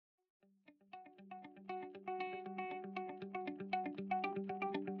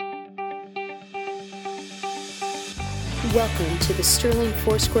Welcome to the Sterling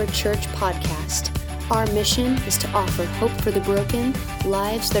Foursquare Church podcast. Our mission is to offer hope for the broken,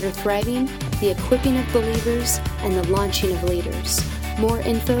 lives that are thriving, the equipping of believers, and the launching of leaders. More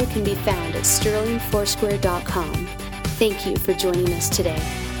info can be found at sterlingfoursquare.com. Thank you for joining us today.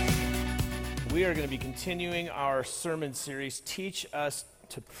 We are going to be continuing our sermon series, Teach Us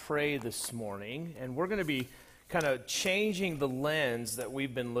to Pray, this morning, and we're going to be kind of changing the lens that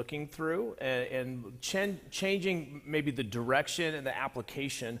we've been looking through and changing maybe the direction and the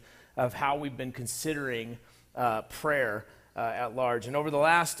application of how we've been considering prayer at large. And over the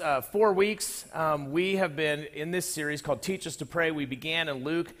last 4 weeks, we have been in this series called Teach Us to Pray. We began in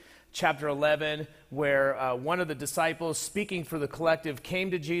Luke chapter 11, where one of the disciples, speaking for the collective,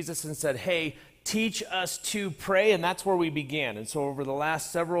 came to Jesus and said, "Hey, teach us to pray," and that's where we began. And so over the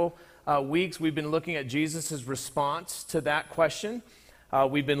last several weeks, we've been looking at Jesus' response to that question.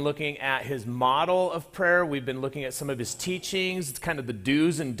 We've been looking at his model of prayer. We've been looking at some of his teachings. It's kind of the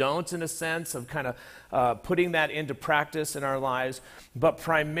do's and don'ts, in a sense, of kind of putting that into practice in our lives. But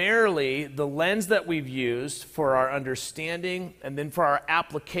primarily, the lens that we've used for our understanding and then for our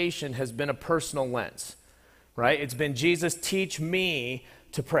application has been a personal lens, right? It's been, Jesus, teach me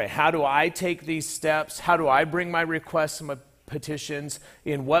to pray. How do I take these steps? How do I bring my requests and my petitions?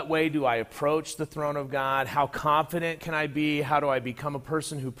 In what way do I approach the throne of God? How confident can I be? How do I become a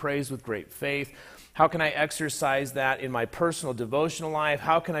person who prays with great faith? How can I exercise that in my personal devotional life?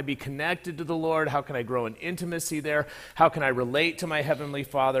 How can I be connected to the Lord? How can I grow in intimacy there? How can I relate to my Heavenly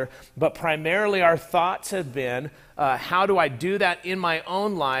Father? But primarily our thoughts have been, how do I do that in my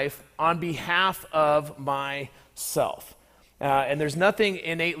own life on behalf of myself? And there's nothing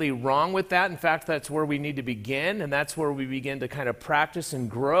innately wrong with that. In fact, that's where we need to begin, and that's where we begin to kind of practice and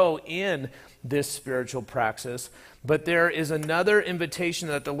grow in this spiritual praxis. But there is another invitation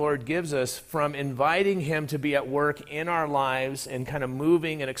that the Lord gives us from inviting him to be at work in our lives and kind of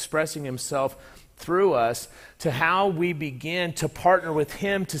moving and expressing himself through us, to how we begin to partner with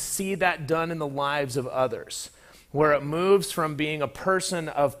him to see that done in the lives of others, where it moves from being a person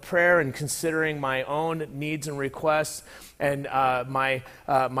of prayer and considering my own needs and requests and my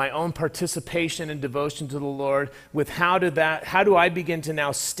own participation and devotion to the Lord, with how do I begin to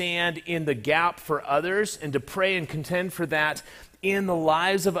now stand in the gap for others and to pray and contend for that in the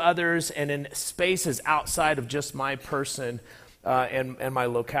lives of others and in spaces outside of just my person and my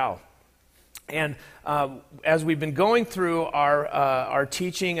locale. And as we've been going through our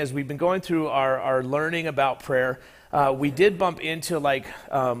teaching, as we've been going through our learning about prayer, we did bump into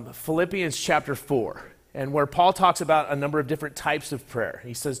Philippians chapter 4, and where Paul talks about a number of different types of prayer.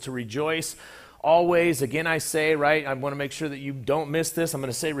 He says to rejoice always. Again, I say, right, I want to make sure that you don't miss this. I'm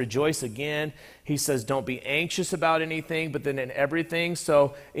going to say rejoice again. He says don't be anxious about anything, but then in everything.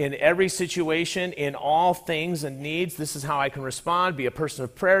 So in every situation, in all things and needs, this is how I can respond, be a person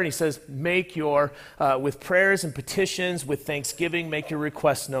of prayer. And he says make your, with prayers and petitions, with thanksgiving, make your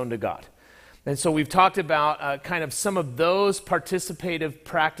requests known to God. And so we've talked about kind of some of those participative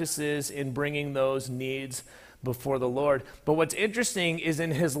practices in bringing those needs before the Lord. But what's interesting is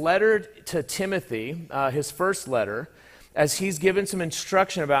in his letter to Timothy, his first letter, as he's given some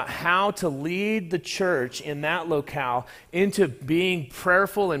instruction about how to lead the church in that locale into being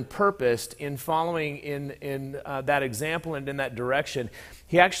prayerful and purposed in following in that example and in that direction,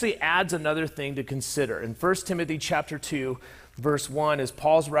 he actually adds another thing to consider. In 1 Timothy chapter 2, verse 1, as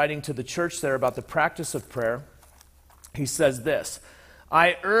Paul's writing to the church there about the practice of prayer, he says this: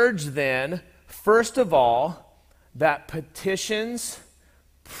 "I urge then, first of all, that petitions,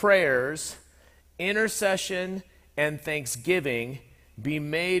 prayers, intercession, and thanksgiving be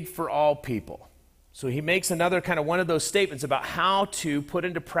made for all people." So he makes another kind of one of those statements about how to put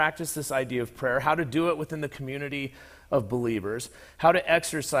into practice this idea of prayer, how to do it within the community of believers, how to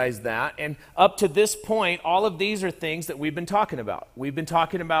exercise that. And up to this point, all of these are things that we've been talking about. We've been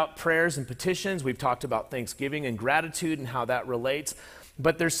talking about prayers and petitions. We've talked about thanksgiving and gratitude and how that relates.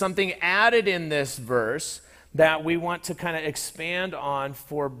 But there's something added in this verse that we want to kind of expand on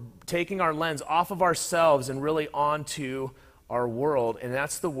for taking our lens off of ourselves and really onto our world, and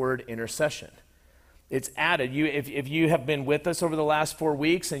that's the word intercession. It's added. If you have been with us over the last 4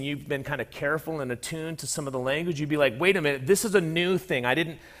 weeks and you've been kind of careful and attuned to some of the language, you'd be like, wait a minute, this is a new thing. I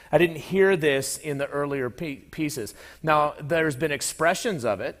didn't hear this in the earlier pieces. Now, there's been expressions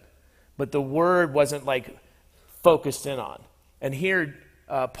of it, but the word wasn't like focused in on. And here,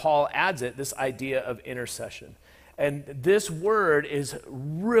 Paul adds it, this idea of intercession. And this word is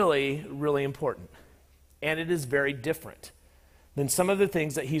really, really important. And it is very different. than some of the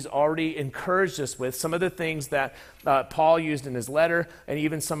things that he's already encouraged us with, some of the things that Paul used in his letter, and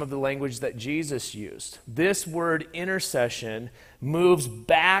even some of the language that Jesus used. This word intercession moves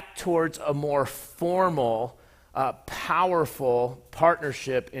back towards a more formal, powerful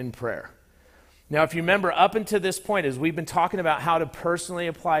partnership in prayer. Now, if you remember, up until this point, as we've been talking about how to personally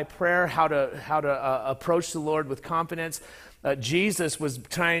apply prayer, how to approach the Lord with confidence, Jesus was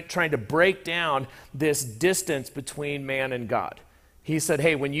trying to break down this distance between man and God. He said,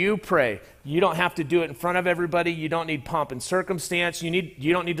 hey, when you pray, you don't have to do it in front of everybody. You don't need pomp and circumstance.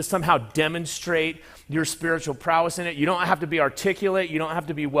 You don't need to somehow demonstrate your spiritual prowess in it. You don't have to be articulate. You don't have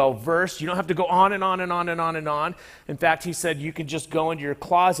to be well-versed. You don't have to go on and on and on and on and on. In fact, he said you can just go into your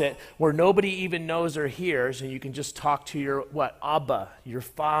closet where nobody even knows or hears, and you can just talk to your, Abba, your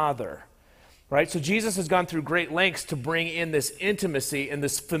Father. Right? So Jesus has gone through great lengths to bring in this intimacy and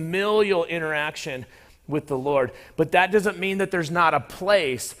this familial interaction with the Lord. But that doesn't mean that there's not a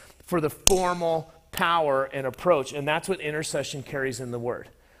place for the formal power and approach. And that's what intercession carries in the word.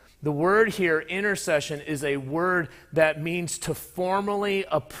 The word here, intercession, is a word that means to formally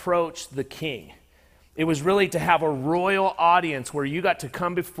approach the king. It was really to have a royal audience where you got to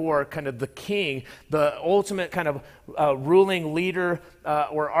come before kind of the king, the ultimate kind of ruling leader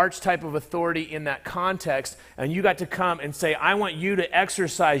or archetype of authority in that context, and you got to come and say, I want you to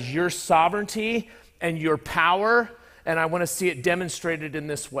exercise your sovereignty and your power, and I want to see it demonstrated in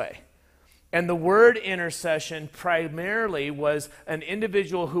this way. And the word intercession primarily was an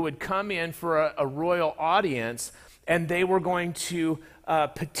individual who would come in for a royal audience, and they were going to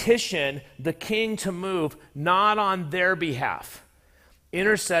petition the king to move, not on their behalf.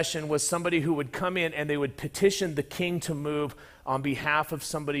 Intercession was somebody who would come in and they would petition the king to move on behalf of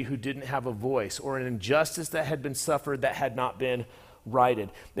somebody who didn't have a voice, or an injustice that had been suffered that had not been righted.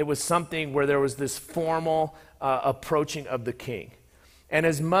 It was something where there was this formal approaching of the king. And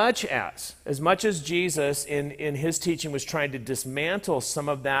as much as Jesus in his teaching was trying to dismantle some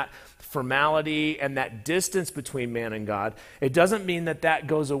of that formality and that distance between man and God, it doesn't mean that that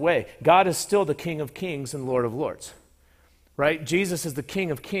goes away. God is still the King of Kings and Lord of Lords, right? Jesus is the King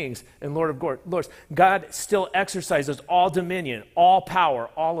of Kings and Lord of Lords. God still exercises all dominion, all power,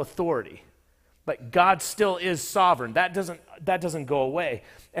 all authority. But God still is sovereign. That doesn't go away.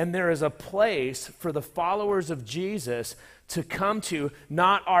 And there is a place for the followers of Jesus to come to,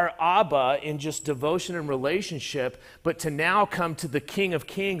 not our Abba in just devotion and relationship, but to now come to the King of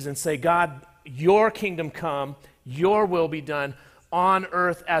Kings and say, God, your kingdom come, your will be done on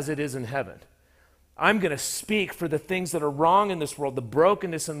earth as it is in heaven. I'm going to speak for the things that are wrong in this world, the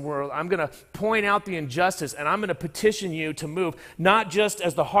brokenness in the world. I'm going to point out the injustice, and I'm going to petition you to move, not just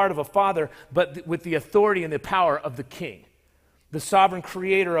as the heart of a father, but with the authority and the power of the king, the sovereign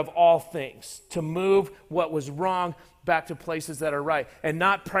creator of all things, to move what was wrong back to places that are right. And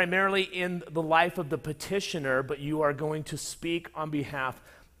not primarily in the life of the petitioner, but you are going to speak on behalf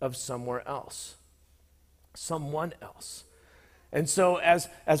of someone else. And so as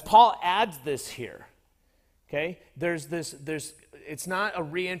Paul adds this here, okay, it's not a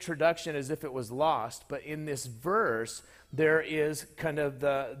reintroduction as if it was lost, but in this verse, there is kind of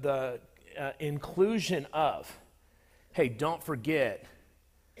the inclusion of, hey, don't forget,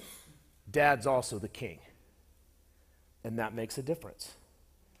 Dad's also the king. And that makes a difference.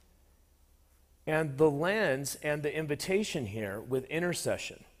 And the lens and the invitation here with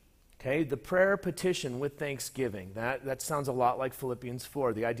intercession, okay, the prayer petition with thanksgiving, that sounds a lot like Philippians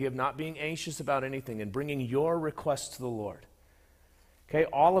 4, the idea of not being anxious about anything and bringing your requests to the Lord. Okay,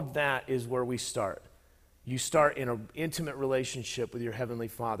 all of that is where we start. You start in an intimate relationship with your Heavenly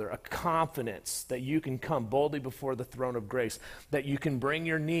Father, a confidence that you can come boldly before the throne of grace, that you can bring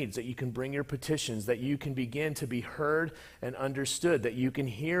your needs, that you can bring your petitions, that you can begin to be heard and understood, that you can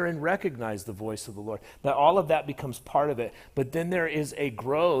hear and recognize the voice of the Lord. That all of that becomes part of it. But then there is a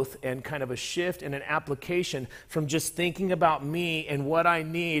growth and kind of a shift and an application from just thinking about me and what I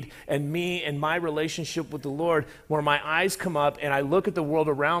need and me and my relationship with the Lord, where my eyes come up and I look at the world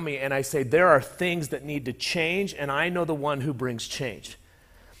around me and I say, there are things that need to change, and I know the one who brings change.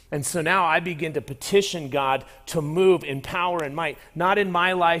 And so now I begin to petition God to move in power and might, not in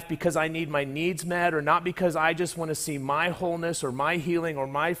my life because I need my needs met, or not because I just want to see my wholeness or my healing or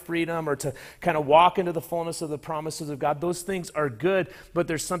my freedom, or to kind of walk into the fullness of the promises of God. Those things are good, but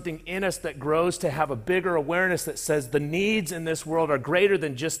there's something in us that grows to have a bigger awareness that says the needs in this world are greater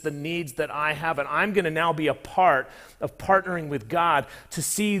than just the needs that I have, and I'm going to now be a part of partnering with God to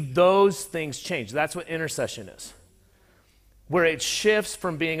see those things change. That's what intercession is. where it shifts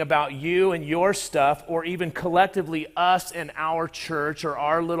from being about you and your stuff, or even collectively us and our church or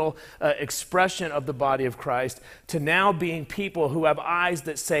our little expression of the body of Christ, to now being people who have eyes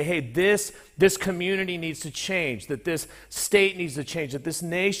that say, hey, this community needs to change, that this state needs to change, that this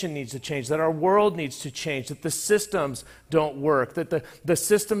nation needs to change, that our world needs to change, that the systems don't work, that the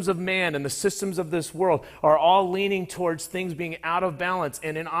systems of man and the systems of this world are all leaning towards things being out of balance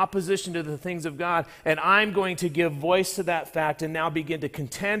and in opposition to the things of God. And I'm going to give voice to that fact and now begin to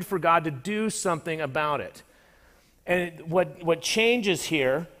contend for God to do something about it. And what changes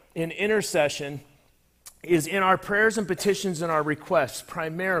here in intercession is in our prayers and petitions and our requests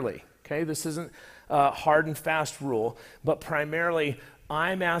primarily. Okay, this isn't a hard and fast rule, but primarily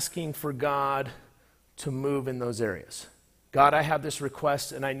I'm asking for God to move in those areas. God, I have this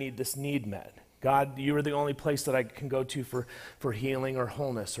request and I need this need met. God, you are the only place that I can go to for healing or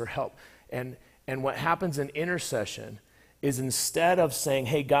wholeness or help. And what happens in intercession is instead of saying,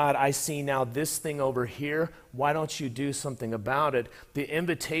 hey, God, I see now this thing over here, why don't you do something about it? The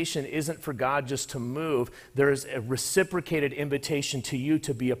invitation isn't for God just to move. There is a reciprocated invitation to you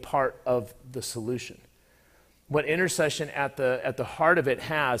to be a part of the solution. What intercession at the heart of it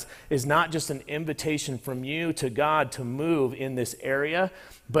has is not just an invitation from you to God to move in this area,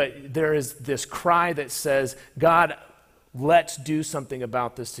 but there is this cry that says, God, let's do something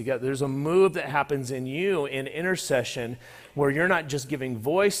about this together. There's a move that happens in you in intercession where you're not just giving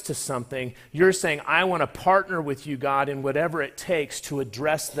voice to something, you're saying, I want to partner with you, God, in whatever it takes to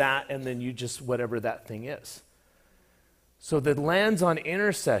address that, and then you just, whatever that thing is. So the lens on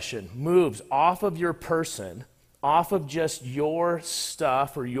intercession moves off of your person, off of just your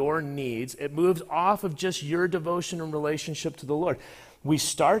stuff or your needs. It moves off of just your devotion and relationship to the Lord. We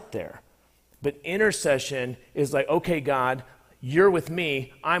start there. But intercession is like, okay, God, you're with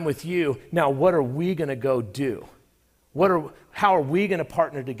me, I'm with you. Now, what are we going to go do? How are we going to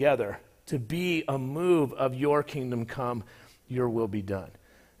partner together to be a move of your kingdom come, your will be done?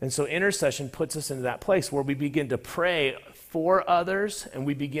 And so intercession puts us into that place where we begin to pray for others and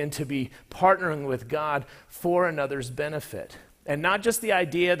we begin to be partnering with God for another's benefit. And not just the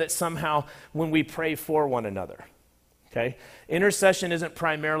idea that somehow when we pray for one another. Okay? Intercession isn't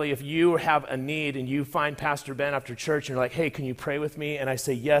primarily if you have a need and you find Pastor Ben after church and you're like, hey, can you pray with me? And I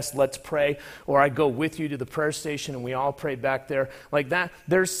say, yes, let's pray. Or I go with you to the prayer station and we all pray back there. Like that,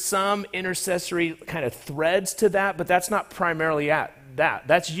 there's some intercessory kind of threads to that, but that's not primarily at that.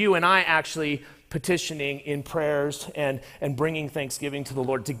 That's you and I actually petitioning in prayers and bringing thanksgiving to the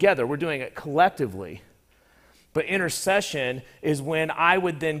Lord together. We're doing it collectively. But intercession is when I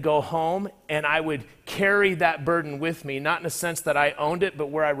would then go home and I would carry that burden with me, not in a sense that I owned it, but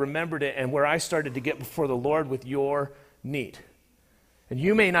where I remembered it and where I started to get before the Lord with your need. And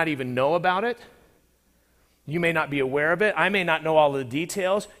you may not even know about it. You may not be aware of it. I may not know all the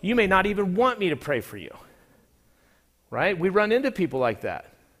details. You may not even want me to pray for you. Right? We run into people like that.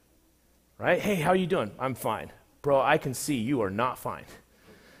 Right? Hey, how you doing? I'm fine. Bro, I can see you are not fine.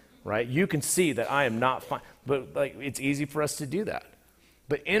 Right? You can see that I am not fine. But it's easy for us to do that.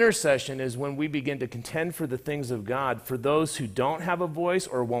 But intercession is when we begin to contend for the things of God for those who don't have a voice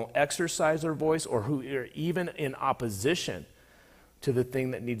or won't exercise their voice or who are even in opposition to the thing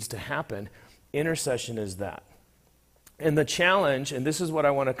that needs to happen. Intercession is that. And the challenge, and this is what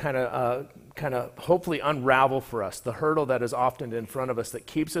I want to kind of hopefully unravel for us, the hurdle that is often in front of us that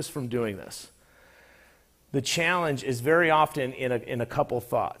keeps us from doing this. The challenge is very often in a couple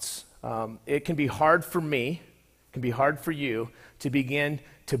thoughts. It can be hard for me, it can be hard for you to begin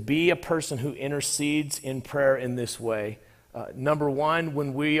to be a person who intercedes in prayer in this way. Number one,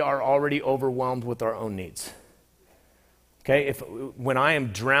 when we are already overwhelmed with our own needs. Okay, when I am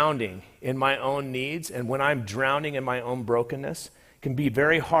drowning in my own needs and when I'm drowning in my own brokenness, it can be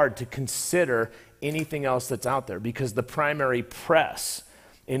very hard to consider anything else that's out there because the primary press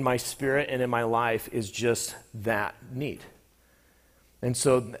in my spirit and in my life is just that need. And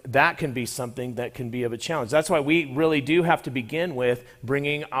so that can be something that can be of a challenge. That's why we really do have to begin with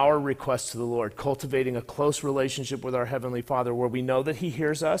bringing our requests to the Lord, cultivating a close relationship with our Heavenly Father where we know that He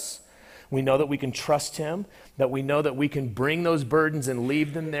hears us, we know that we can trust Him, that we know that we can bring those burdens and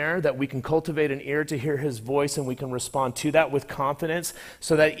leave them there, that we can cultivate an ear to hear His voice and we can respond to that with confidence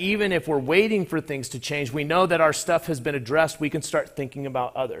so that even if we're waiting for things to change, we know that our stuff has been addressed, we can start thinking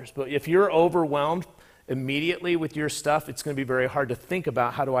about others. But if you're overwhelmed immediately with your stuff, it's going to be very hard to think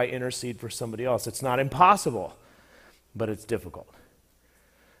about how do I intercede for somebody else. It's not impossible, but it's difficult.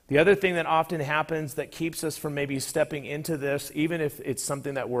 The other thing that often happens that keeps us from maybe stepping into this, even if it's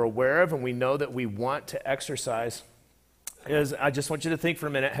something that we're aware of and we know that we want to exercise, is I just want you to think for a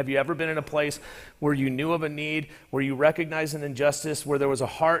minute, have you ever been in a place where you knew of a need, where you recognized an injustice, where there was a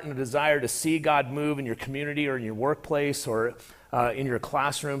heart and a desire to see God move in your community or in your workplace or in your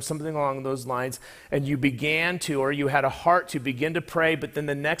classroom, something along those lines, and you began to, or you had a heart to begin to pray, but then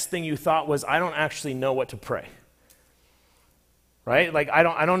the next thing you thought was, I don't actually know what to pray, right? Like, I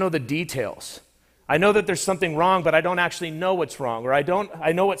don't know the details. I know that there's something wrong, but I don't actually know what's wrong, or I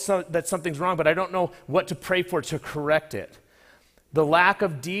know that something's wrong, but I don't know what to pray for to correct it. The lack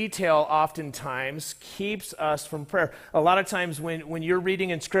of detail oftentimes keeps us from prayer. A lot of times when you're reading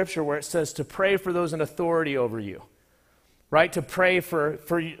in Scripture where it says to pray for those in authority over you, right? To pray for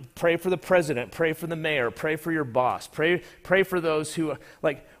the president, pray for the mayor, pray for your boss, pray for those who,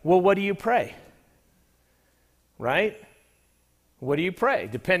 like, well, what do you pray? Right? What do you pray?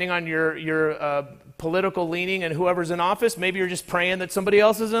 Depending on your political leaning and whoever's in office, maybe you're just praying that somebody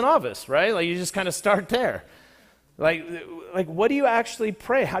else is in office, right? Like, you just kind of start there. Like, what do you actually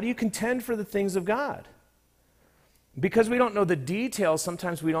pray? How do you contend for the things of God? Because we don't know the details,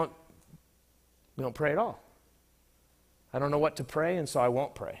 sometimes we don't pray at all. I don't know what to pray, and so I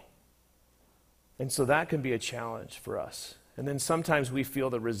won't pray. And so that can be a challenge for us. And then sometimes we feel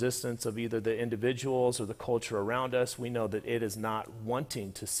the resistance of either the individuals or the culture around us. We know that it is not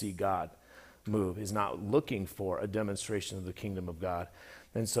wanting to see God move, is not looking for a demonstration of the kingdom of God.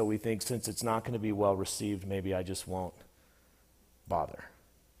 And so we think, since it's not going to be well received, maybe I just won't bother.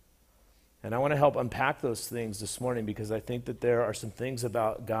 And I want to help unpack those things this morning, because I think that there are some things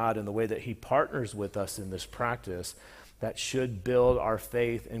about God and the way that he partners with us in this practice that should build our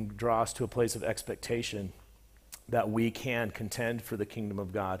faith and draw us to a place of expectation that we can contend for the kingdom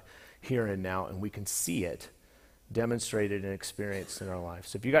of God here and now, and we can see it demonstrated and experienced in our lives.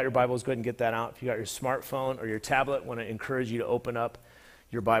 So if you got your Bibles, go ahead and get that out. If you got your smartphone or your tablet, I want to encourage you to open up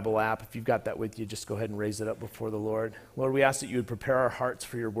your Bible app. If you've got that with you, just go ahead and raise it up before the Lord. Lord, we ask that you would prepare our hearts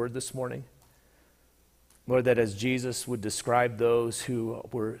for your word this morning. Lord, that as Jesus would describe those who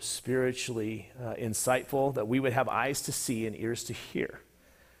were spiritually insightful, that we would have eyes to see and ears to hear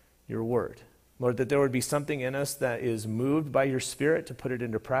your word. Lord, that there would be something in us that is moved by your Spirit to put it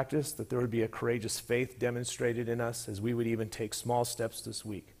into practice, that there would be a courageous faith demonstrated in us as we would even take small steps this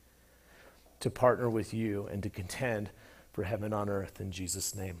week to partner with you and to contend for heaven on earth. In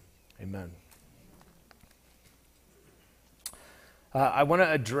Jesus' name, amen. I want to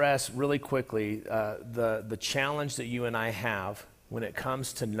address really quickly the challenge that you and I have when it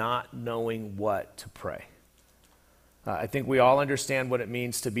comes to not knowing what to pray. I think we all understand what it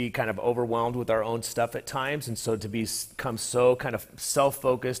means to be kind of overwhelmed with our own stuff at times, and so to become so kind of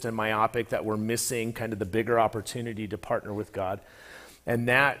self-focused and myopic that we're missing kind of the bigger opportunity to partner with God. And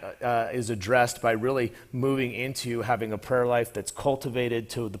that is addressed by really moving into having a prayer life that's cultivated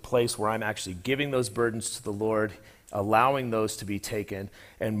to the place where I'm actually giving those burdens to the Lord, allowing those to be taken,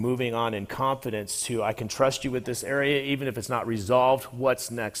 and moving on in confidence to, I can trust you with this area, even if it's not resolved.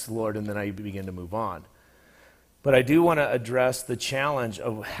 What's next, Lord? And then I begin to move on. But I do want to address the challenge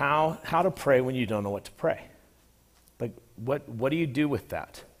of how to pray when you don't know what to pray. Like, what do you do with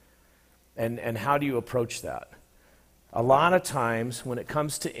that? And how do you approach that? A lot of times when it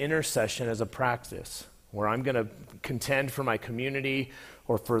comes to intercession as a practice, where I'm going to contend for my community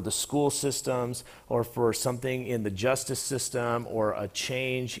or for the school systems or for something in the justice system or a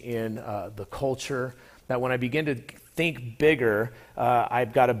change in the culture, that when I begin to think bigger,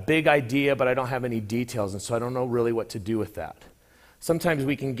 I've got a big idea, but I don't have any details, and so I don't know really what to do with that. Sometimes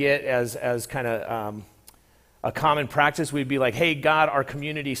we can get as kind of a common practice, we'd be like, hey, God, our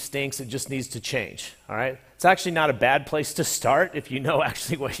community stinks, it just needs to change, all right? It's actually not a bad place to start if you know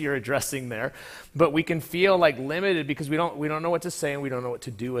actually what you're addressing there, but we can feel like limited because we don't know what to say and we don't know what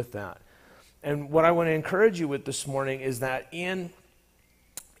to do with that. And what I want to encourage you with this morning is that in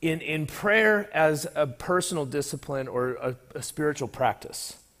prayer as a personal discipline or a spiritual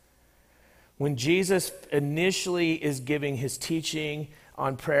practice, when Jesus initially is giving his teaching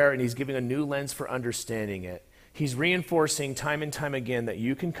on prayer and he's giving a new lens for understanding it, he's reinforcing time and time again that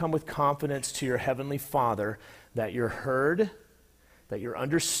you can come with confidence to your heavenly Father, that you're heard, that you're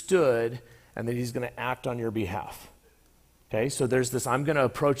understood, and that he's going to act on your behalf. Okay, so there's this, I'm going to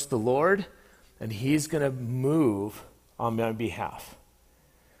approach the Lord, and he's going to move on my behalf.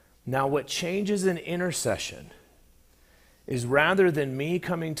 Now, what changes in intercession is rather than me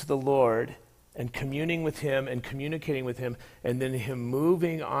coming to the Lord and communing with him and communicating with him and then him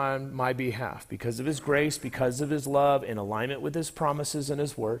moving on my behalf because of his grace, because of his love, in alignment with his promises and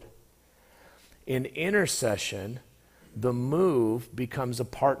his word, in intercession, the move becomes a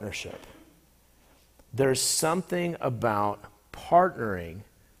partnership. There's something about partnering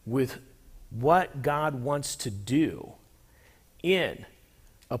with what God wants to do in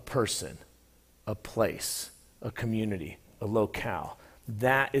a person, a place, a community, a locale.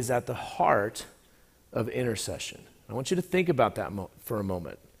 That is at the heart of intercession. I want you to think about that for a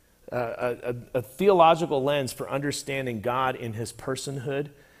moment. A theological lens for understanding God in his personhood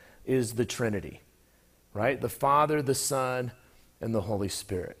is the Trinity, right? The Father, the Son, and the Holy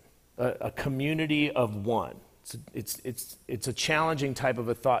Spirit. A community of one. It's a challenging type of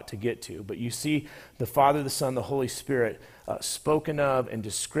a thought to get to, but you see the Father, the Son, the Holy Spirit spoken of and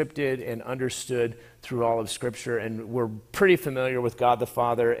descripted and understood through all of Scripture, and we're pretty familiar with God the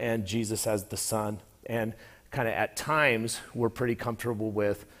Father and Jesus as the Son, and kind of at times we're pretty comfortable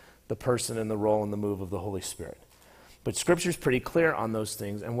with the person and the role and the move of the Holy Spirit. But Scripture's pretty clear on those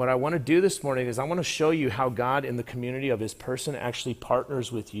things, and what I want to do this morning is I want to show you how God in the community of his person actually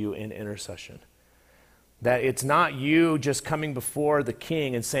partners with you in intercession. That it's not you just coming before the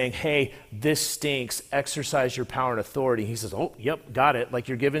king and saying, hey, this stinks, exercise your power and authority. He says, oh, yep, got it, like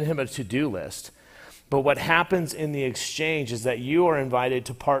you're giving him a to-do list. But what happens in the exchange is that you are invited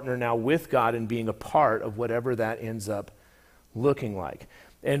to partner now with God in being a part of whatever that ends up looking like.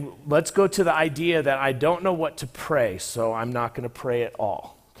 And let's go to the idea that I don't know what to pray, so I'm not going to pray at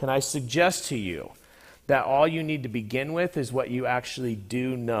all. Can I suggest to you that all you need to begin with is what you actually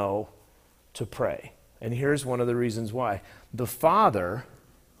do know to pray? And here's one of the reasons why. The Father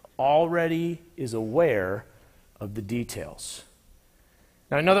already is aware of the details.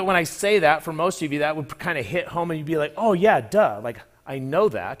 Now, I know that when I say that, for most of you, that would kind of hit home and you'd be like, oh, yeah, duh. Like, I know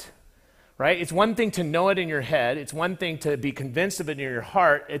that, right? It's one thing to know it in your head. It's one thing to be convinced of it in your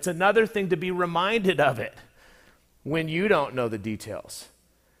heart. It's another thing to be reminded of it when you don't know the details.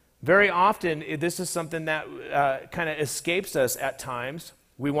 Very often, this is something that kind of escapes us at times.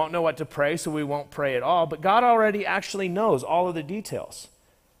 We won't know what to pray, so we won't pray at all. But God already actually knows all of the details.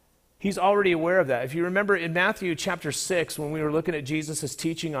 He's already aware of that. If you remember in Matthew chapter 6, when we were looking at Jesus'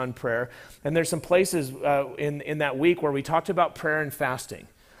 teaching on prayer, and there's some places in that week where we talked about prayer and fasting,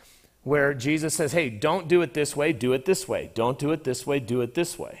 where Jesus says, hey, don't do it this way, do it this way. Don't do it this way, do it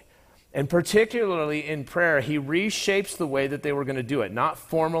this way. And particularly in prayer, he reshapes the way that they were going to do it. Not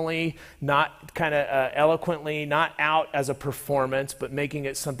formally, not kind of eloquently, not out as a performance, but making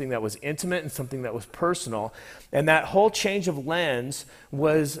it something that was intimate and something that was personal. And that whole change of lens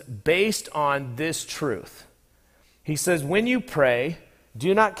was based on this truth. He says, when you pray,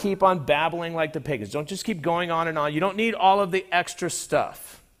 do not keep on babbling like the pagans. Don't just keep going on and on. You don't need all of the extra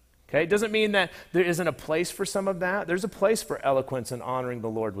stuff. Okay, it doesn't mean that there isn't a place for some of that. There's a place for eloquence and honoring the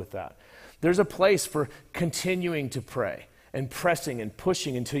Lord with that. There's a place for continuing to pray and pressing and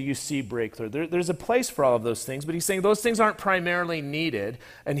pushing until you see breakthrough. There's a place for all of those things, but he's saying those things aren't primarily needed,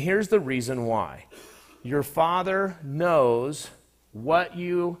 and here's the reason why. Your Father knows what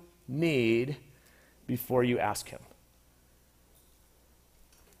you need before you ask him.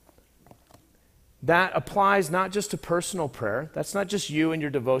 That applies not just to personal prayer. That's not just you and your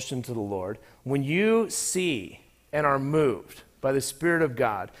devotion to the Lord. When you see and are moved by the Spirit of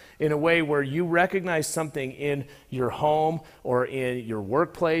God in a way where you recognize something in your home or in your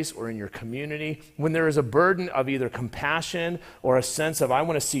workplace or in your community, when there is a burden of either compassion or a sense of, I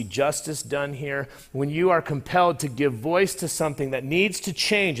want to see justice done here, when you are compelled to give voice to something that needs to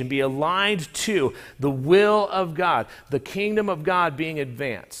change and be aligned to the will of God, the kingdom of God being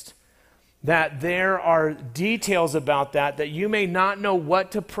advanced, that there are details about that you may not know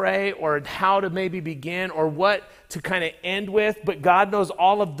what to pray or how to maybe begin or what to kind of end with, but God knows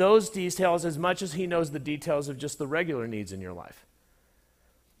all of those details as much as he knows the details of just the regular needs in your life.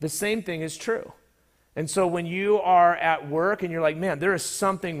 The same thing is true. And so when you are at work and you're like, man, there is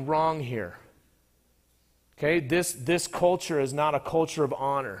something wrong here. Okay, this culture is not a culture of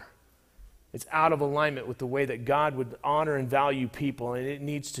honor. It's out of alignment with the way that God would honor and value people, and it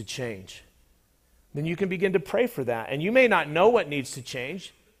needs to change. Then you can begin to pray for that. And you may not know what needs to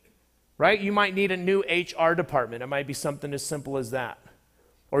change, right? You might need a new HR department. It might be something as simple as that.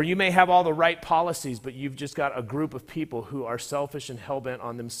 Or you may have all the right policies, but you've just got a group of people who are selfish and hell-bent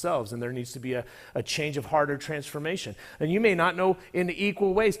on themselves, and there needs to be a change of heart or transformation. And you may not know in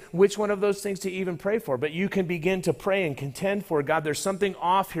equal ways which one of those things to even pray for, but you can begin to pray and contend for, God, there's something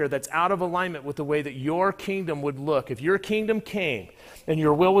off here that's out of alignment with the way that your kingdom would look. If your kingdom came and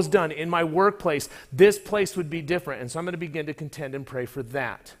your will was done in my workplace, this place would be different. And so I'm going to begin to contend and pray for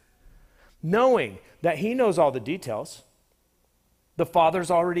that, knowing that he knows all the details. The Father's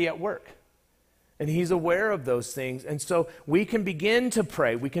already at work, and he's aware of those things. And so we can begin to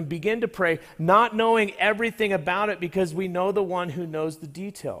pray. We can begin to pray not knowing everything about it because we know the one who knows the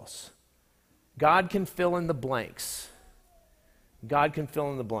details. God can fill in the blanks. God can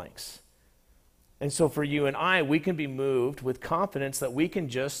fill in the blanks. And so for you and I, we can be moved with confidence that we can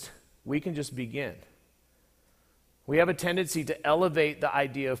just begin. We have a tendency to elevate the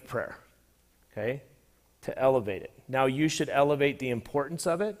idea of prayer, okay? To elevate it. Now, you should elevate the importance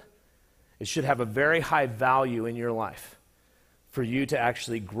of it. It should have a very high value in your life for you to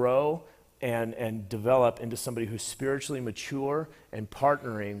actually grow and develop into somebody who's spiritually mature and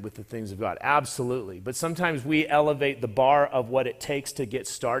partnering with the things of God. Absolutely. But sometimes we elevate the bar of what it takes to get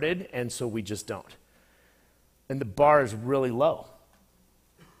started, and so we just don't. And the bar is really low.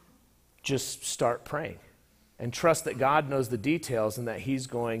 Just start praying and trust that God knows the details and that he's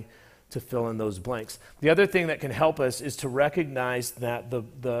going to fill in those blanks. The other thing that can help us is to recognize that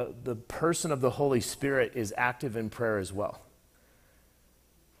the person of the Holy Spirit is active in prayer as well.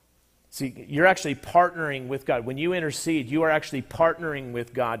 See, you're actually partnering with God. When you intercede, you are actually partnering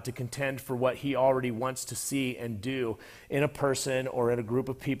with God to contend for what he already wants to see and do in a person or in a group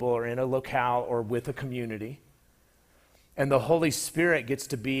of people or in a locale or with a community. And the Holy Spirit gets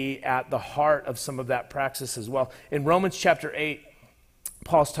to be at the heart of some of that praxis as well. In Romans chapter 8,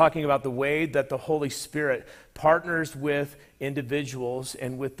 Paul's talking about the way that the Holy Spirit partners with individuals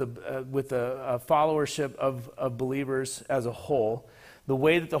and with the followership of believers as a whole. The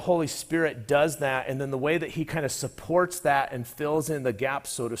way that the Holy Spirit does that, and then the way that he kind of supports that and fills in the gaps,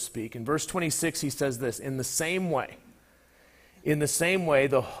 so to speak. In verse 26, he says this, in the same way,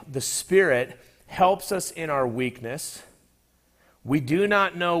 the Spirit helps us in our weakness. We do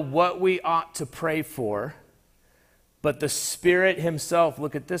not know what we ought to pray for, but the Spirit himself,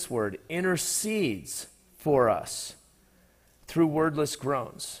 look at this word, intercedes for us through wordless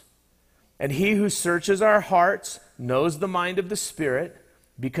groans. And he who searches our hearts knows the mind of the Spirit,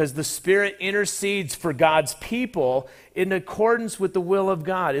 because the Spirit intercedes for God's people in accordance with the will of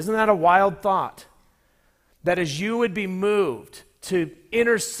God. Isn't that a wild thought? That as you would be moved to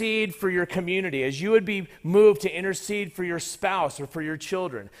intercede for your community, as you would be moved to intercede for your spouse or for your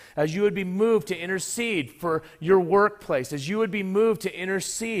children, as you would be moved to intercede for your workplace, as you would be moved to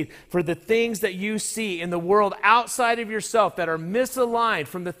intercede for the things that you see in the world outside of yourself that are misaligned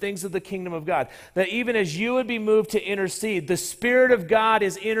from the things of the kingdom of God, that even as you would be moved to intercede, the Spirit of God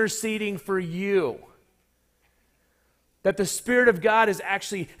is interceding for you. That the Spirit of God is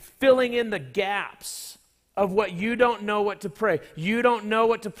actually filling in the gaps of what you don't know what to pray. You don't know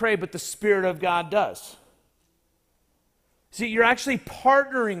what to pray, but the Spirit of God does. See, you're actually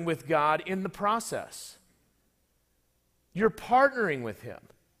partnering with God in the process. You're partnering with him.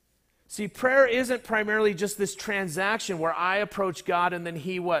 See, prayer isn't primarily just this transaction where I approach God and then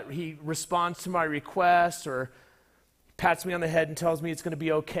he responds to my request, or pats me on the head and tells me it's going to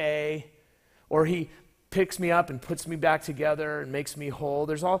be okay, or he picks me up and puts me back together and makes me whole.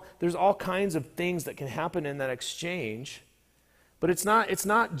 There's all kinds of things that can happen in that exchange, but it's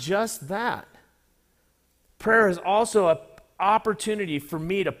not just that. Prayer is also an opportunity for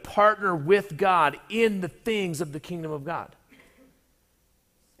me to partner with God in the things of the kingdom of God.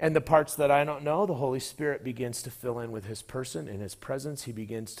 And the parts that I don't know, the Holy Spirit begins to fill in with his person, in his presence. He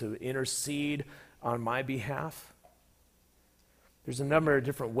begins to intercede on my behalf. There's a number of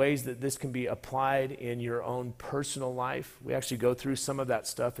different ways that this can be applied in your own personal life. We actually go through some of that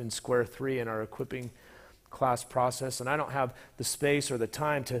stuff in Square 3 in our equipping class process, and I don't have the space or the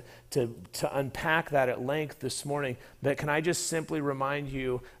time to unpack that at length this morning, but can I just simply remind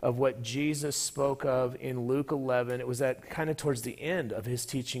you of what Jesus spoke of in Luke 11? It was at kind of towards the end of his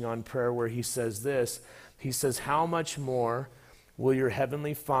teaching on prayer where he says this. He says, how much more will your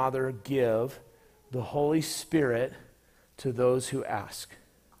heavenly Father give the Holy Spirit to those who ask?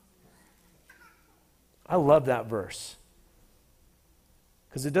 I love that verse,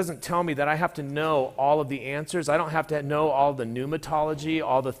 because it doesn't tell me that I have to know all of the answers. I don't have to know all the pneumatology,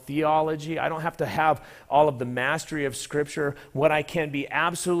 all the theology. I don't have to have all of the mastery of Scripture. What I can be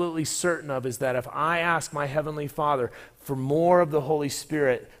absolutely certain of is that if I ask my Heavenly Father for more of the Holy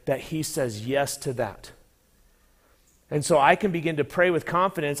Spirit, that he says yes to that. And so I can begin to pray with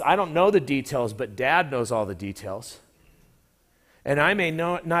confidence. I don't know the details, but Dad knows all the details. And I may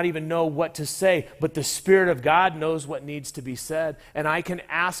not even know what to say, but the Spirit of God knows what needs to be said. And I can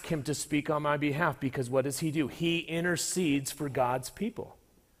ask him to speak on my behalf, because what does he do? He intercedes for God's people.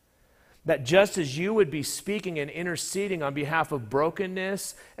 That just as you would be speaking and interceding on behalf of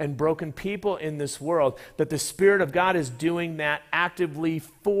brokenness and broken people in this world, that the Spirit of God is doing that actively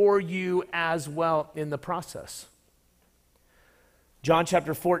for you as well in the process. John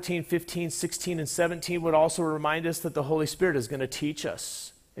chapter 14, 15, 16, and 17 would also remind us that the Holy Spirit is going to teach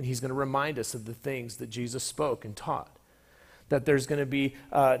us, and he's going to remind us of the things that Jesus spoke and taught. that there's going to be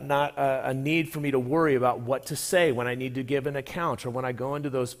not a need for me to worry about what to say when I need to give an account or when I go into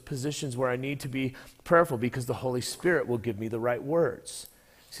those positions where I need to be prayerful, because the Holy Spirit will give me the right words.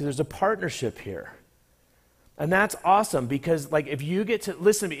 See, there's a partnership here. And that's awesome, because like if you get to,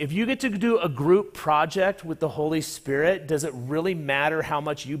 listen to me, if you get to do a group project with the Holy Spirit, does it really matter how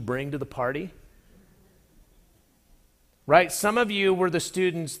much you bring to the party? Right? Some of you were the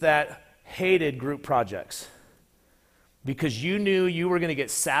students that hated group projects because you knew you were going to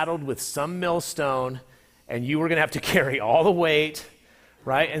get saddled with some millstone and you were going to have to carry all the weight,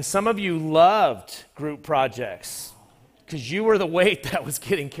 right? And some of you loved group projects because you were the weight that was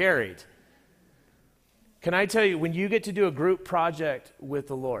getting carried. Can I tell you, when you get to do a group project with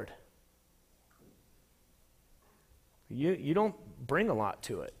the Lord, you don't bring a lot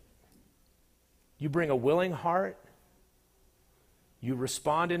to it. You bring a willing heart, you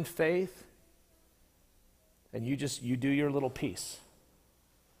respond in faith, and you do your little piece.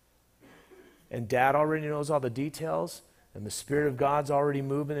 And Dad already knows all the details, and the Spirit of God's already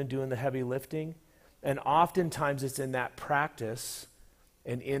moving and doing the heavy lifting. And oftentimes it's in that practice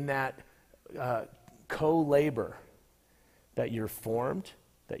and in that co-labor that you're formed,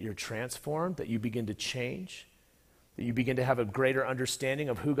 that you're transformed, that you begin to change, that you begin to have a greater understanding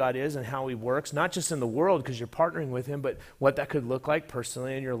of who God is and how He works, not just in the world because you're partnering with Him, but what that could look like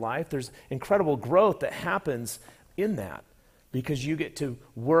personally in your life. There's incredible growth that happens in that because you get to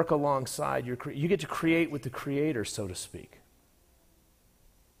work alongside, you get to create with the Creator, so to speak.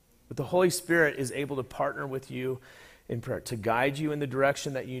 But the Holy Spirit is able to partner with you in prayer, to guide you in the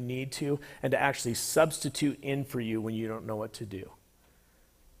direction that you need to, and to actually substitute in for you when you don't know what to do.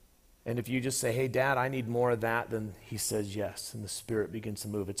 And if you just say, hey, Dad, I need more of that, then He says yes, and the Spirit begins to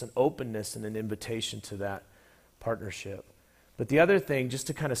move. It's an openness and an invitation to that partnership. But the other thing, just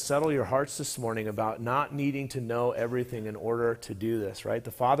to kind of settle your hearts this morning about not needing to know everything in order to do this, right?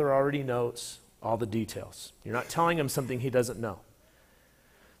 The Father already knows all the details. You're not telling Him something He doesn't know.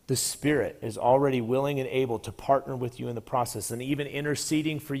 The Spirit is already willing and able to partner with you in the process and even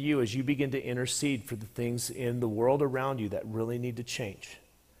interceding for you as you begin to intercede for the things in the world around you that really need to change.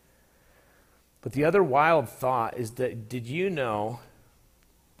 But the other wild thought is that, did you know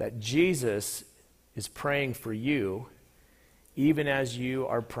that Jesus is praying for you even as you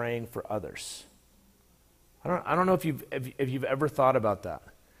are praying for others? I don't know if you've ever thought about that.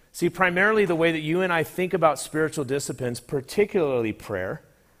 See, primarily the way that you and I think about spiritual disciplines, particularly prayer,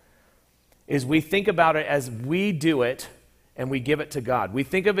 is we think about it as we do it and we give it to God. We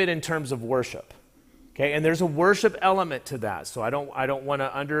think of it in terms of worship. Okay, and there's a worship element to that. So I don't want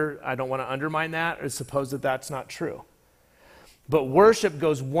to undermine that or suppose that that's not true. But worship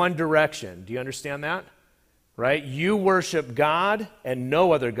goes one direction. Do you understand that? Right? You worship God and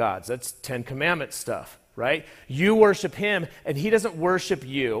no other gods. That's 10 Commandments stuff, right? You worship Him and He doesn't worship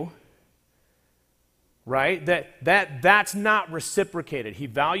you. Right? That's not reciprocated. He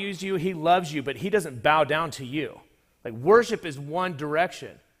values you, He loves you, but He doesn't bow down to you. Like, worship is one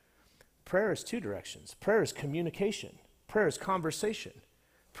direction. Prayer is two directions. Prayer is communication. Prayer is conversation.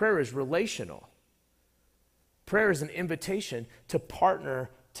 Prayer is relational. Prayer is an invitation to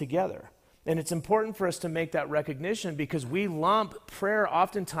partner together. And it's important for us to make that recognition because we lump prayer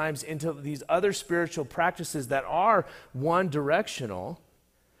oftentimes into these other spiritual practices that are one directional.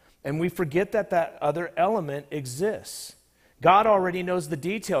 And we forget that that other element exists. God already knows the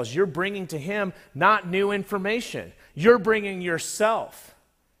details. You're bringing to Him not new information. You're bringing yourself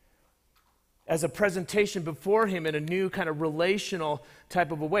as a presentation before Him in a new kind of relational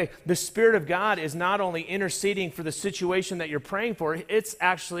type of a way. The Spirit of God is not only interceding for the situation that you're praying for, He's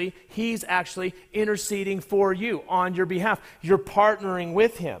actually interceding for you on your behalf. You're partnering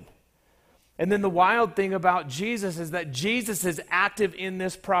with Him. And then the wild thing about Jesus is that Jesus is active in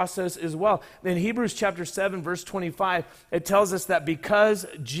this process as well. In Hebrews chapter 7, verse 25, it tells us that because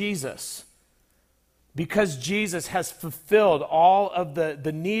Jesus has fulfilled all of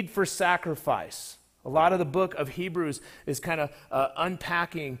the need for sacrifice, a lot of the book of Hebrews is kind of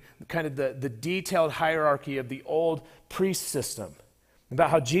unpacking kind of the detailed hierarchy of the old priest system, about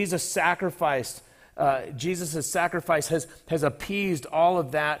how Jesus' sacrifice has appeased all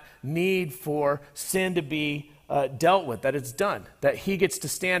of that need for sin to be dealt with, that it's done, that He gets to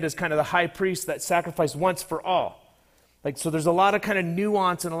stand as kind of the high priest that sacrificed once for all. So there's a lot of kind of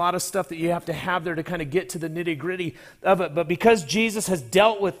nuance and a lot of stuff that you have to have there to kind of get to the nitty-gritty of it. But because Jesus has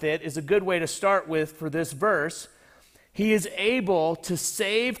dealt with it is a good way to start with for this verse. He is able to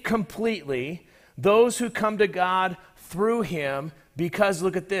save completely those who come to God through Him because,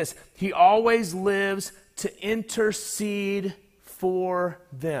 look at this, He always lives to intercede for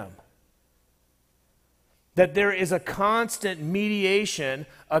them. that there is a constant mediation,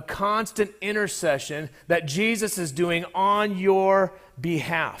 a constant intercession that Jesus is doing on your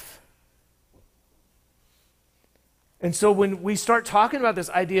behalf. And so when we start talking about this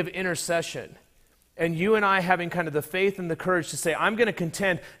idea of intercession, and you and I having kind of the faith and the courage to say, I'm going to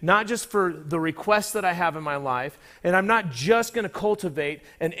contend not just for the requests that I have in my life, and I'm not just going to cultivate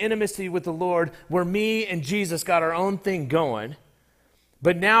an intimacy with the Lord where me and Jesus got our own thing going,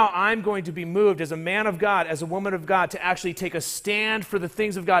 but now I'm going to be moved as a man of God, as a woman of God, to actually take a stand for the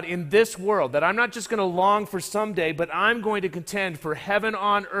things of God in this world, that I'm not just going to long for someday, but I'm going to contend for heaven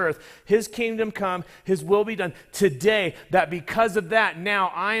on earth, His kingdom come, His will be done today, that because of that,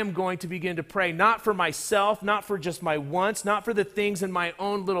 now I am going to begin to pray, not for myself, not for just my wants, not for the things in my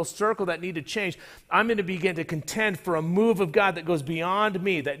own little circle that need to change. I'm going to begin to contend for a move of God that goes beyond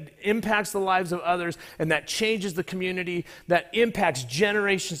me, that impacts the lives of others, and that changes the community, that impacts generations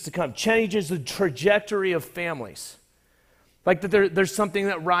to come, changes the trajectory of families. Like that there's something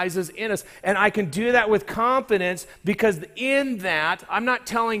that rises in us. And I can do that with confidence because in that, I'm not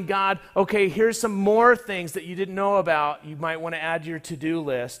telling God, okay, here's some more things that you didn't know about you might want to add to your to-do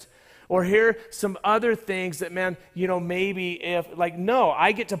list. Or here some other things that, man, maybe if, no,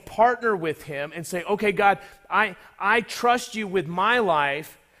 I get to partner with Him and say, okay, God, I trust you with my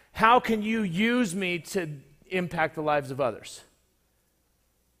life. How can you use me to impact the lives of others?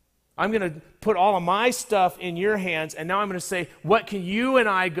 I'm going to put all of my stuff in your hands, and now I'm going to say, what can you and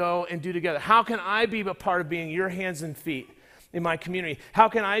I go and do together? How can I be a part of being your hands and feet in my community? How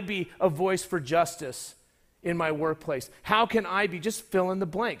can I be a voice for justice in my workplace? How can I be, just fill in the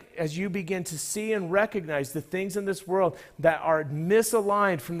blank, as you begin to see and recognize the things in this world that are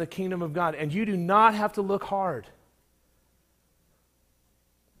misaligned from the kingdom of God. And you do not have to look hard.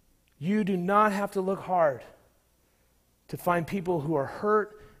 You do not have to look hard to find people who are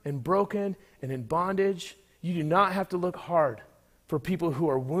hurt and broken and in bondage. You do not have to look hard for people who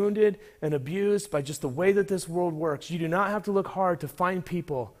are wounded and abused by just the way that this world works. You do not have to look hard to find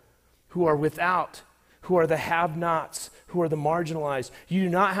people who are without, who are the have-nots, who are the marginalized. You do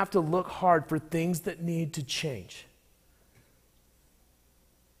not have to look hard for things that need to change.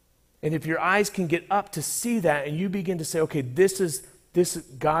 And if your eyes can get up to see that and you begin to say, okay, this is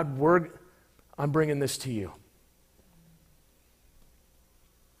God, I'm bringing this to you.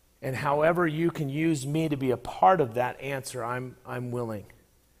 And however you can use me to be a part of that answer, I'm willing.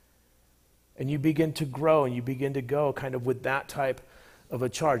 And you begin to grow and you begin to go kind of with that type of a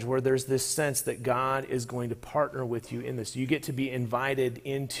charge where there's this sense that God is going to partner with you in this. You get to be invited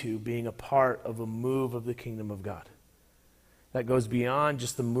into being a part of a move of the kingdom of God. That goes beyond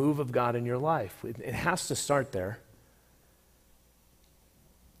just the move of God in your life. It has to start there.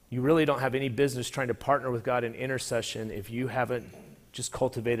 You really don't have any business trying to partner with God in intercession if you haven't just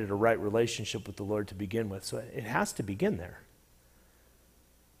cultivated a right relationship with the Lord to begin with. So it has to begin there.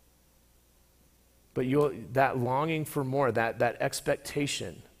 But that longing for more, that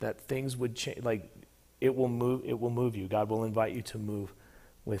expectation that things would change, it will move you. God will invite you to move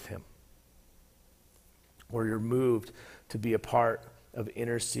with Him. Or you're moved to be a part of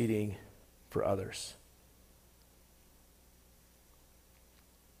interceding for others.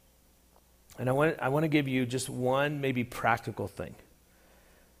 And I want to give you just one maybe practical thing.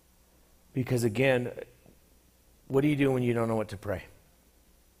 Because again, what do you do when you don't know what to pray?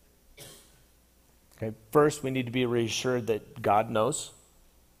 Okay, first we need to be reassured that God knows,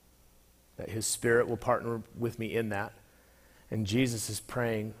 that His Spirit will partner with me in that, and Jesus is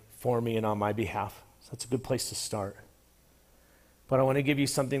praying for me and on my behalf. So that's a good place to start. But I want to give you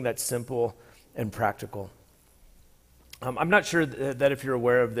something that's simple and practical. I'm not sure that if you're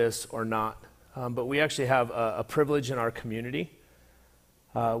aware of this or not, but we actually have a privilege in our community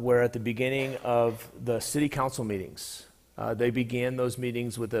where at the beginning of the city council meetings, they began those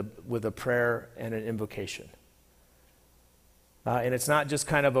meetings with a prayer and an invocation. And it's not just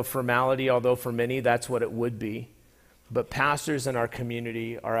kind of a formality, although for many that's what it would be. But pastors in our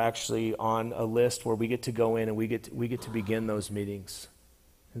community are actually on a list where we get to go in and we get to begin those meetings.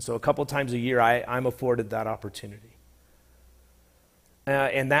 And so a couple times a year, I'm afforded that opportunity.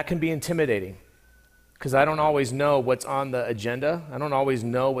 And that can be intimidating because I don't always know what's on the agenda. I don't always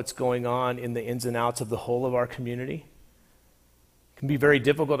know what's going on in the ins and outs of the whole of our community. It can be very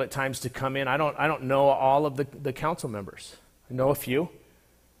difficult at times to come in. I don't know all of the council members. I know a few.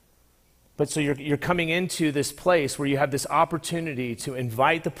 But so you're coming into this place where you have this opportunity to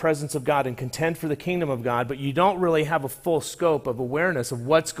invite the presence of God and contend for the kingdom of God, but you don't really have a full scope of awareness of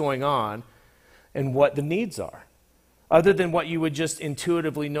what's going on and what the needs are, other than what you would just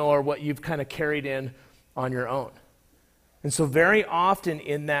intuitively know or what you've kind of carried in on your own. And so very often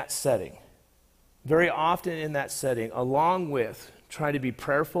in that setting, very often in that setting, along with trying to be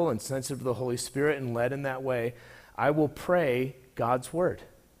prayerful and sensitive to the Holy Spirit and led in that way, I will pray God's word.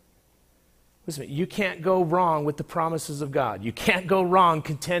 Listen, you can't go wrong with the promises of God. You can't go wrong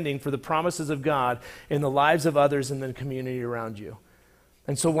contending for the promises of God in the lives of others and the community around you.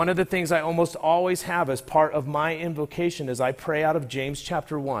 And so one of the things I almost always have as part of my invocation is I pray out of James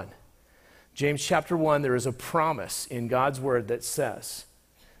chapter 1. James chapter 1, there is a promise in God's word that says,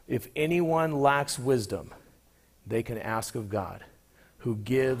 if anyone lacks wisdom, they can ask of God, who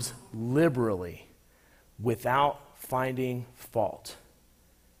gives liberally without finding fault.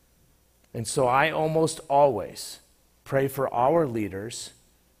 And so I almost always pray for our leaders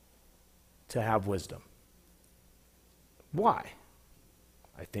to have wisdom. Why?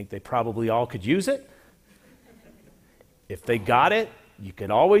 I think they probably all could use it. If they got it, you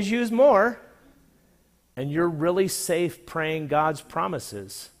can always use more. And you're really safe praying God's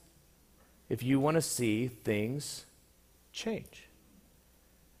promises if you want to see things change.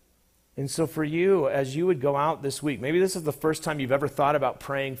 And so for you, as you would go out this week, maybe this is the first time you've ever thought about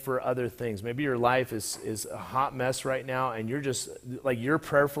praying for other things. Maybe your life is a hot mess right now, and you're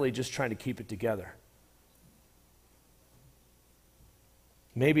prayerfully just trying to keep it together.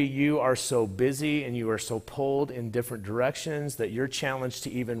 Maybe you are so busy and you are so pulled in different directions that you're challenged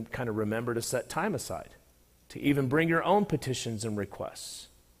to even kind of remember to set time aside, to even bring your own petitions and requests.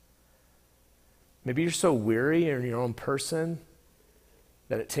 Maybe you're so weary in your own person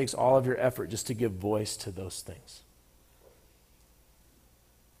that it takes all of your effort just to give voice to those things.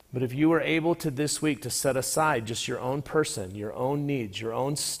 But if you were able to this week to set aside just your own person, your own needs, your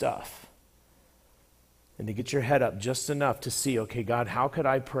own stuff, and to get your head up just enough to see, okay, God, how could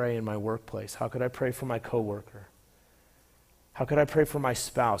I pray in my workplace? How could I pray for my coworker? How could I pray for my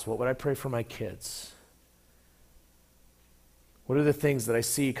spouse? What would I pray for my kids? What are the things that I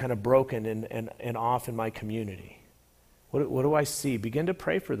see kind of broken and off in my community? What do I see? Begin to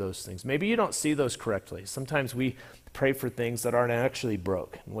pray for those things. Maybe you don't see those correctly. Sometimes we pray for things that aren't actually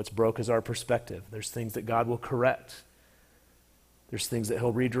broke. And what's broke is our perspective. There's things that God will correct. There's things that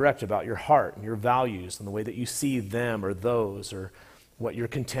he'll redirect about your heart and your values and the way that you see them or those or what you're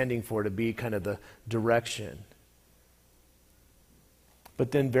contending for to be kind of the direction.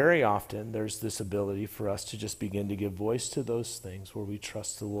 But then very often there's this ability for us to just begin to give voice to those things where we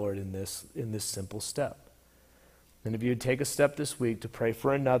trust the Lord in this simple step. And if you would take a step this week to pray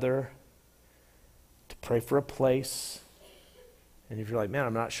for another, to pray for a place, and if you're like, man,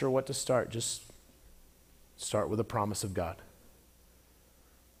 I'm not sure what to start, just start with a promise of God.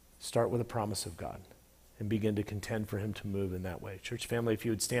 Start with a promise of God and begin to contend for him to move in that way. Church family, if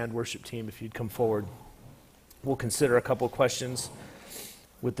you would stand, worship team, if you'd come forward, we'll consider a couple questions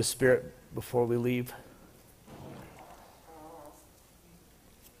with the Spirit before we leave.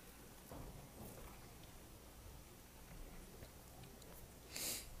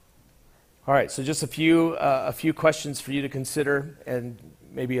 All right, so just a few questions for you to consider and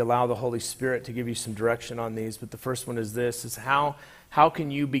maybe allow the Holy Spirit to give you some direction on these. But the first one is this, is how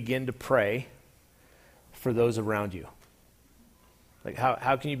can you begin to pray for those around you? Like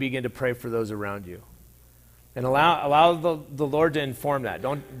how can you begin to pray for those around you? And allow the Lord to inform that.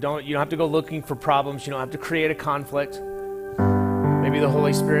 You don't have to go looking for problems. You don't have to create a conflict. Maybe the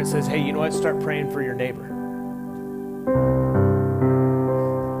Holy Spirit says, hey, you know what? Start praying for your neighbor.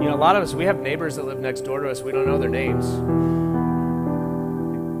 You know, a lot of us, we have neighbors that live next door to us. We don't know their names.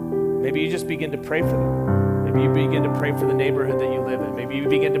 Maybe you just begin to pray for them. Maybe you begin to pray for the neighborhood that you live in. Maybe you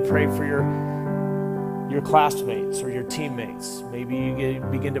begin to pray for your classmates or your teammates. Maybe you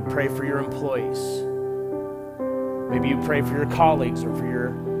begin to pray for your employees. Maybe you pray for your colleagues or for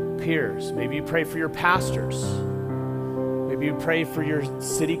your peers. Maybe you pray for your pastors. Maybe you pray for your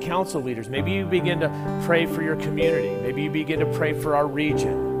city council leaders. Maybe you begin to pray for your community. Maybe you begin to pray for our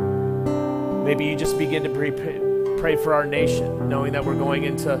region. Maybe you just begin to pray for our nation, knowing that we're going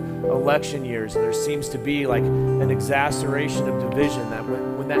into election years and there seems to be like an exacerbation of division that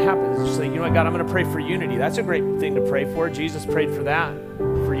when that happens, you say, you know what, God, I'm going to pray for unity. That's a great thing to pray for. Jesus prayed for that,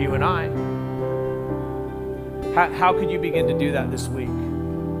 for you and I. How could you begin to do that this week?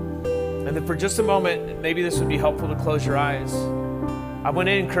 And then for just a moment, maybe this would be helpful to close your eyes. I want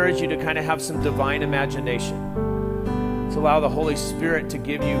to encourage you to kind of have some divine imagination, to allow the Holy Spirit to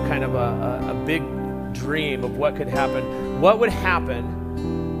give you kind of a big dream of what could happen. What would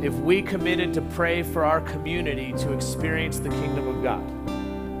happen if we committed to pray for our community to experience the kingdom of God?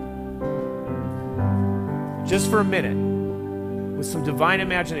 Just for a minute, with some divine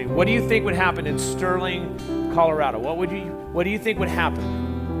imagination. What do you think would happen in Sterling, Colorado? What do you think would happen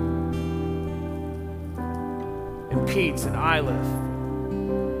in Peets and Iliff,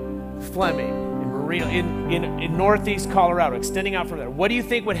 Fleming, and in northeast Colorado, extending out from there, what do you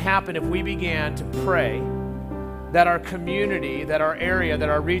think would happen if we began to pray that our community, that our area, that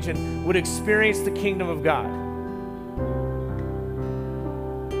our region would experience the kingdom of God?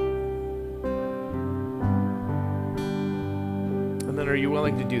 And then are you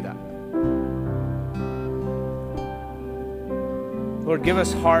willing to do that? Lord, give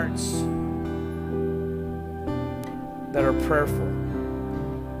us hearts that are prayerful.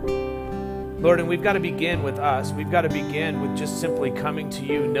 Lord, and we've got to begin with us. We've got to begin with just simply coming to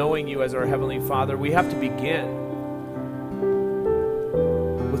you, knowing you as our Heavenly Father. We have to begin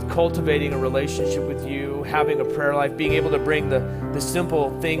with cultivating a relationship with you, having a prayer life, being able to bring the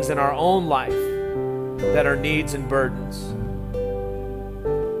simple things in our own life that are needs and burdens.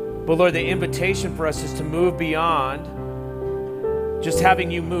 But Lord, the invitation for us is to move beyond just having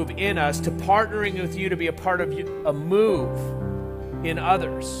you move in us, to partnering with you to be a part of a move in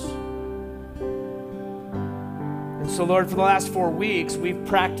others. And so, Lord, for the last 4 weeks, we've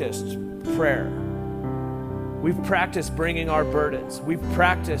practiced prayer. We've practiced bringing our burdens. We've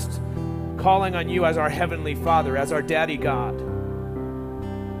practiced calling on you as our Heavenly Father, as our Daddy God.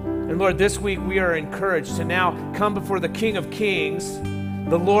 And Lord, this week we are encouraged to now come before the King of Kings,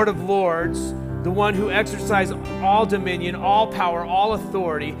 the Lord of Lords, the one who exercised all dominion, all power, all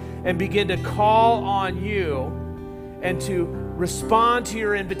authority, and begin to call on you and to respond to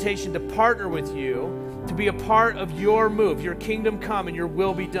your invitation to partner with you, to be a part of your move, your kingdom come and your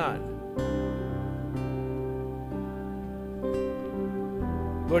will be done.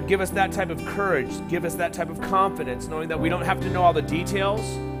 Lord, give us that type of courage, give us that type of confidence, knowing that we don't have to know all the details,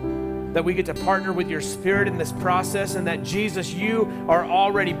 that we get to partner with your Spirit in this process, and that, Jesus, you are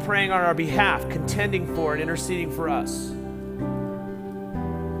already praying on our behalf, contending for and interceding for us.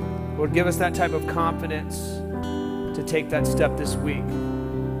 Lord, give us that type of confidence to take that step this week,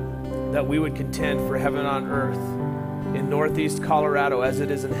 that we would contend for heaven on earth in northeast Colorado as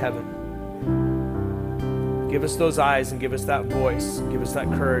it is in heaven. Give us those eyes and give us that voice. Give us that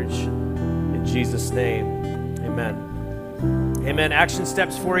courage. In Jesus' name, amen. Amen. Action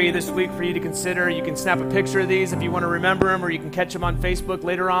steps for you this week for you to consider. You can snap a picture of these if you want to remember them, or you can catch them on Facebook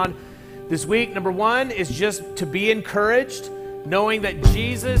later on this week. Number 1 is just to be encouraged, knowing that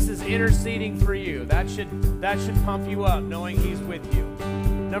Jesus is interceding for you. That should pump you up, knowing he's with you.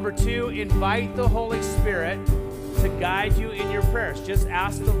 Number 2, invite the Holy Spirit to guide you in your prayers. Just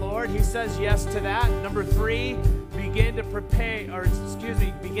ask the Lord. He says yes to that. Number 3, begin to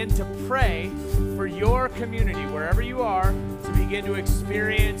pray for your community, wherever you are, to begin to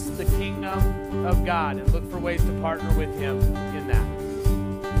experience the kingdom of God and look for ways to partner with him in that.